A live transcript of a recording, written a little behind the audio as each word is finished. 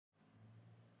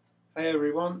Hey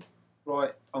everyone,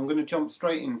 right, I'm going to jump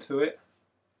straight into it,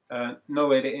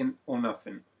 no editing or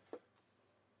nothing.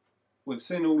 We've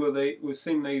seen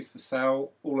these for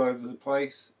sale all over the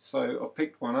place, so I've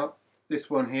picked one up. This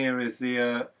one here is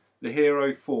the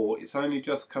Hero 4. It's only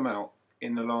just come out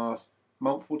in the last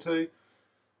month or two.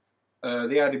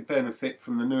 The added benefit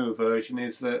from the newer version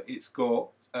is that it's got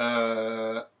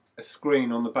a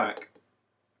screen on the back,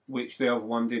 which the other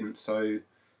one didn't, so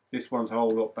this one's a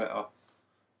whole lot better.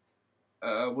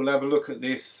 We'll have a look at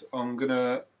this. I'm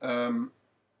gonna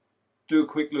do a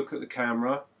quick look at the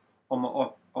camera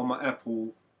on my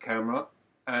Apple camera,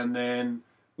 and then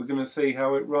we're gonna see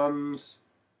how it runs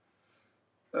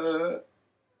to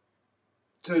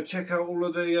check out all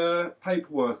of the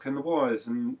paperwork and the wires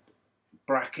and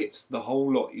brackets, the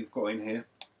whole lot you've got in here.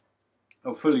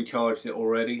 I've fully charged it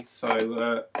already,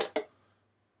 so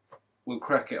we'll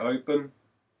crack it open.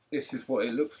 This is what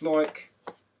it looks like.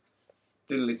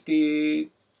 Diddly-dee,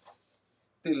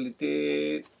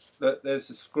 diddly-dee. There's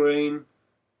the screen,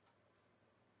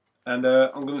 and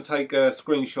I'm going to take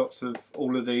screenshots of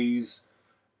all of these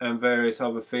and various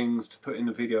other things to put in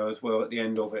the video as well at the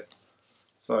end of it.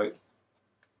 So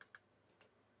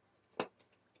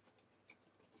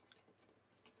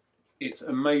it's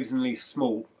amazingly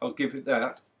small, I'll give it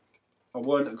that. I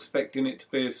weren't expecting it to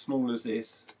be as small as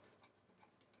this.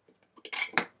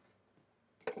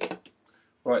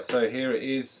 Right, so here it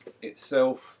is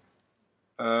itself.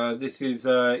 This is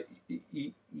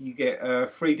you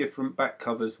get 3 different back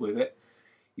covers with it.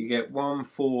 You get one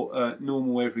for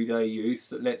normal everyday use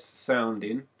that lets the sound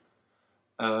in.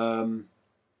 One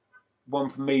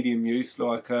for medium use,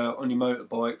 like on your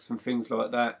motorbikes and things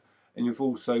like that. And you've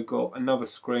also got another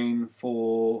screen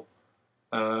for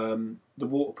the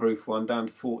waterproof one down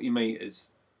to 40 meters.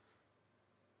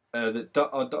 I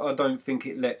don't think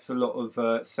it lets a lot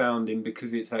of sound in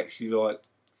because it's actually like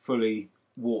fully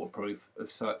waterproof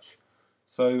as such.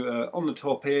 So on the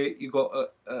top here you've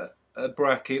got a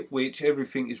bracket which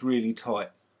everything is really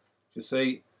tight. You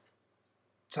see,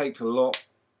 takes a lot,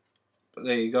 but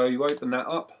there you go. You open that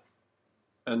up,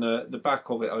 and the back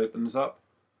of it opens up.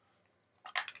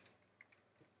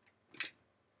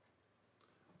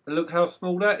 And look how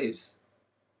small that is.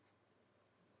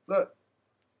 Look.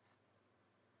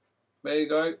 There you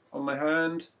go, on my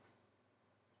hand,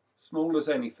 small as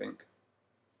anything.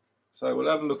 So we'll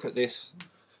have a look at this,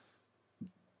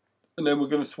 and then we're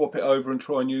going to swap it over and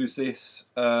try and use this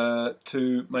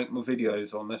to make my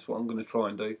videos on. That's what I'm going to try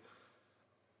and do.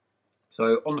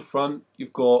 So on the front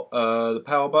you've got the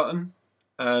power button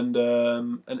and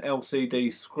an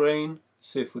LCD screen.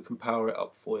 See if we can power it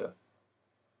up for you.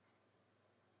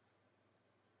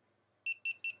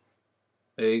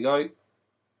 There you go.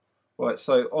 Right,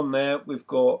 so on there we've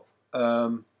got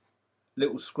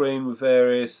little screen with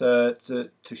various to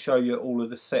show you all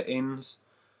of the settings.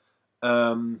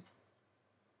 On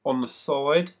the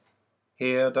side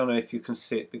here, I don't know if you can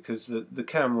see it because the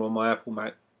camera on my Apple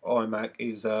iMac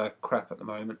is crap at the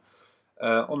moment.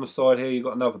 On the side here you've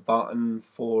got another button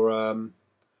for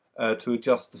to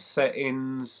adjust the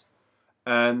settings,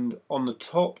 and on the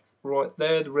top right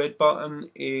there, the red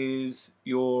button is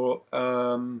your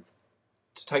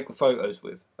to take the photos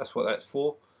with. That's what that's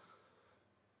for.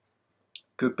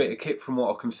 Good bit of kit from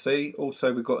what I can see.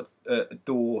 Also we've got a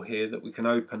door here that we can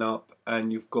open up,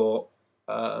 and you've got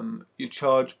your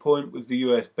charge point with the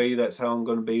USB. That's how I'm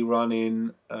going to be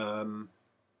running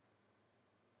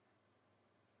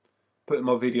putting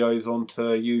my videos onto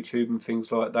YouTube and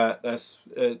things like that.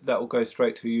 That will go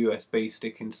straight to a USB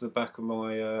stick into the back of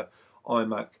my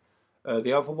iMac.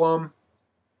 The other one,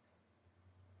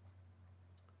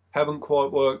 haven't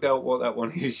quite worked out what that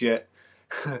one is yet.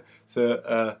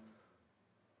 So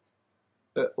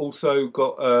also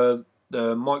got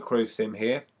the micro SIM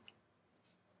here.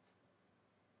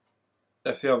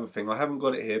 That's the other thing. I haven't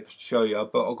got it here to show you,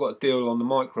 but I've got a deal on the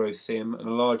micro SIM and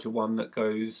a larger one that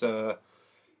goes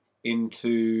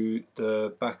into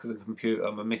the back of the computer.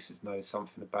 My missus knows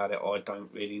something about it. I don't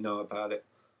really know about it.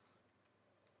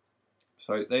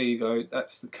 So there you go.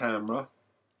 That's the camera.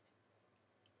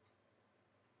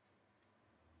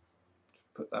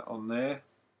 Put that on there.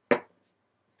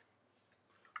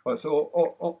 Right, so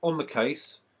on the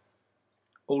case,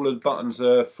 all of the buttons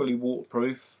are fully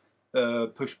waterproof,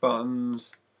 push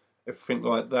buttons, everything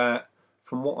like that.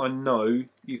 From what I know,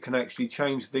 you can actually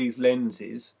change these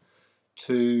lenses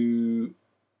to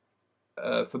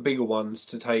for bigger ones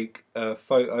to take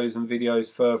photos and videos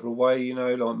further away, you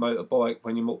know, like motorbike,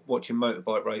 when you're watching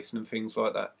motorbike racing and things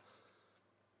like that.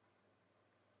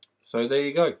 So there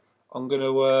you go. I'm going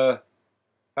to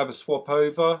have a swap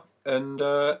over and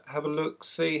have a look,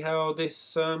 see how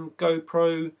this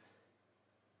GoPro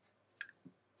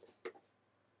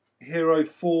Hero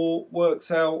 4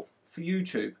 works out for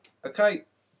YouTube. Okay.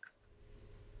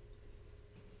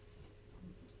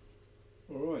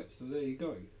 Alright, so there you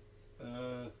go.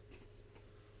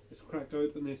 Let's crack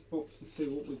open this box and see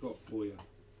what we've got for you.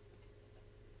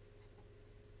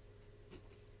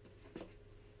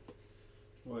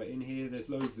 Right, in here there's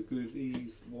loads of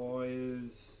goodies,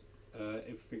 wires,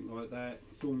 everything like that.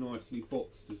 It's all nicely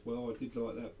boxed as well. I did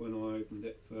like that when I opened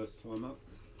it first time up.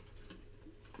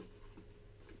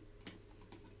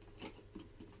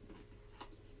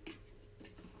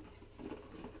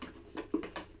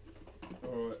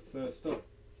 Alright, first up,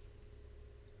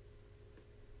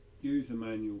 user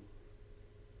manual,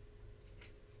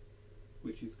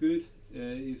 which is good.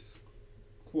 It's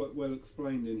quite well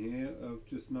explained in here. I've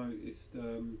just noticed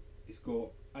it's got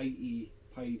 80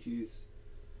 pages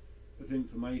of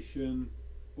information,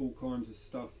 all kinds of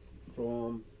stuff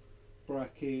from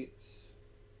brackets,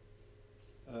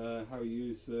 how you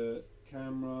use the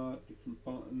camera, different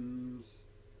buttons.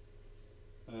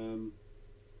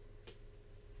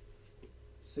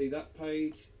 See that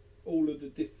page? All of the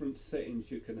different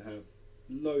settings you can have,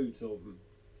 loads of them.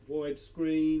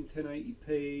 Widescreen,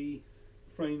 1080p,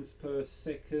 frames per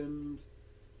second,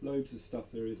 loads of stuff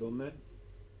there is on there.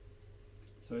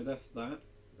 So that's that.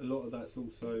 A lot of that's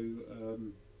also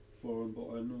foreign, but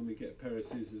I normally get a pair of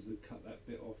scissors and cut that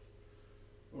bit off.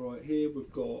 Alright, here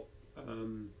we've got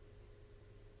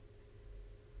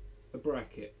a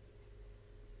bracket.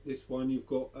 This one you've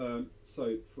got,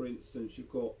 so for instance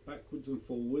you've got backwards and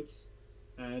forwards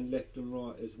and left and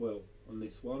right as well on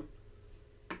this one.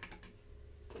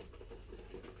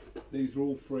 These are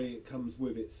all free, it comes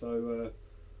with it, so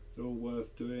they're all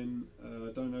worth doing.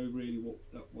 I don't know really what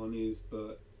that one is,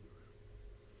 but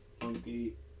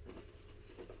funky.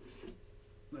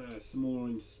 Some more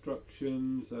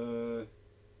instructions,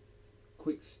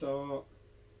 quick start,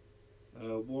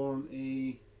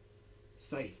 warranty,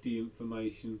 safety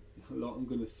information, like I'm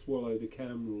going to swallow the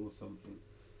camera or something.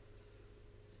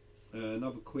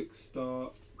 Another quick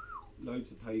start,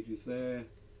 loads of pages there.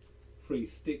 Free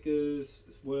stickers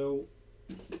as well,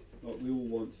 like we all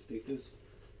want stickers.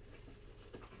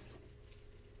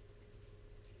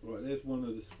 Right, there's one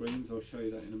of the screens, I'll show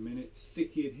you that in a minute.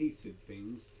 Sticky adhesive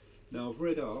things. Now I've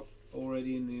read up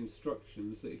already in the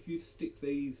instructions that if you stick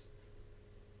these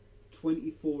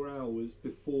 24 hours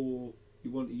before you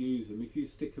want to use them, if you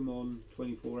stick them on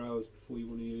 24 hours before you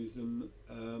want to use them,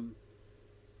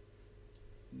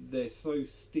 they're so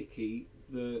sticky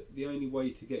that the only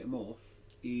way to get them off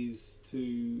is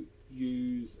to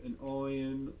use an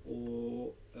iron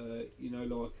or you know,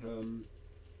 like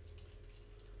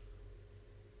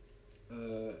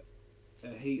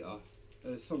a heater,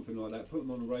 something like that. Put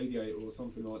them on a radiator or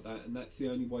something like that, and that's the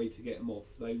only way to get them off.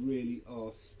 They really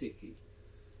are sticky.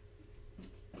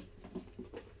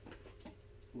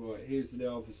 Right, here's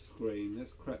the other screen.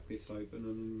 Let's crack this open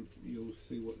and you'll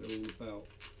see what they're all about.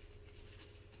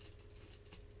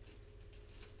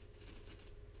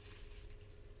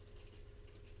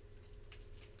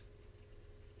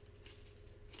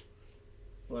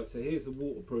 Right, so here's the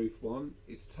waterproof one.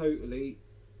 It's totally,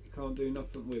 you can't do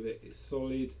nothing with it. It's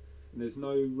solid, and there's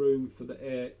no room for the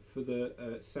air, for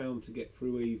the sound to get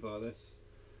through either. That's,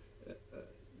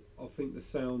 I think the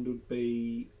sound would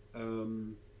be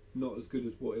not as good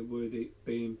as what it would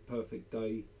be in perfect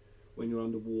day when you're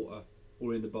underwater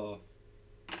or in the bath.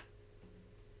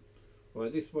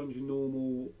 Right, this one's your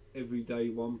normal everyday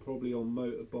one, probably on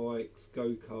motorbikes,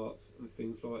 go-karts and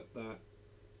things like that.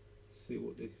 Let's see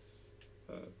what this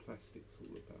plastic's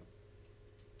all about.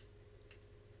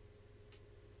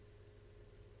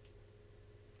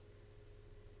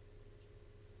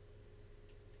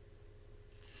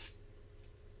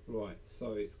 Right,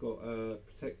 so it's got a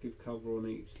protective cover on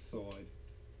each side.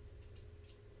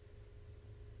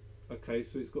 Okay,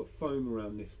 so it's got foam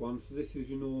around this one. So this is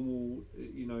your normal,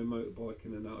 you know,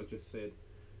 motorbiking and that I just said.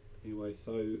 Anyway,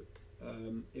 so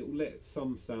it will let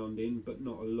some sound in, but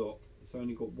not a lot. It's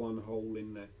only got one hole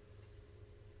in there.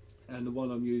 And the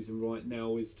one I'm using right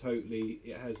now is totally,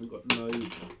 it hasn't got no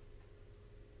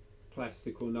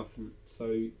plastic or nothing. So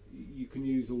you can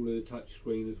use all of the touch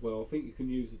screen as well. I think you can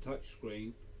use the touch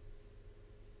screen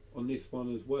on this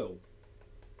one as well.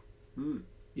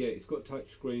 Yeah, it's got touch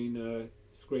screen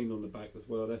on the back as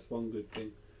well. That's one good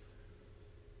thing.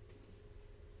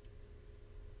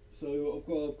 So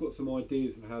I've got some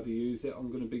ideas of how to use it. I'm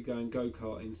going to be going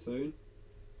go-karting soon,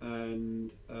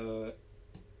 and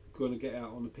going to get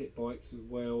out on the pit bikes as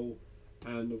well,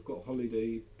 and I've got a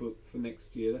holiday booked for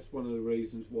next year. That's one of the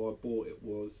reasons why I bought it,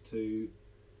 was to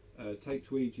take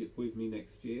to Egypt with me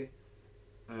next year,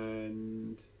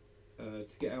 and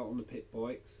to get out on the pit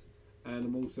bikes, and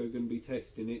I'm also going to be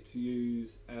testing it to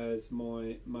use as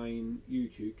my main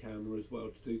YouTube camera as well,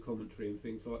 to do commentary and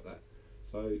things like that.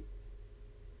 So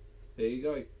there you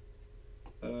go.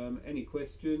 Any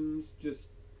questions, just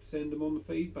send them on the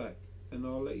feedback and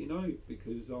I'll let you know,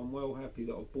 because I'm well happy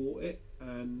that I bought it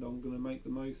and I'm going to make the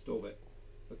most of it.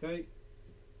 Okay.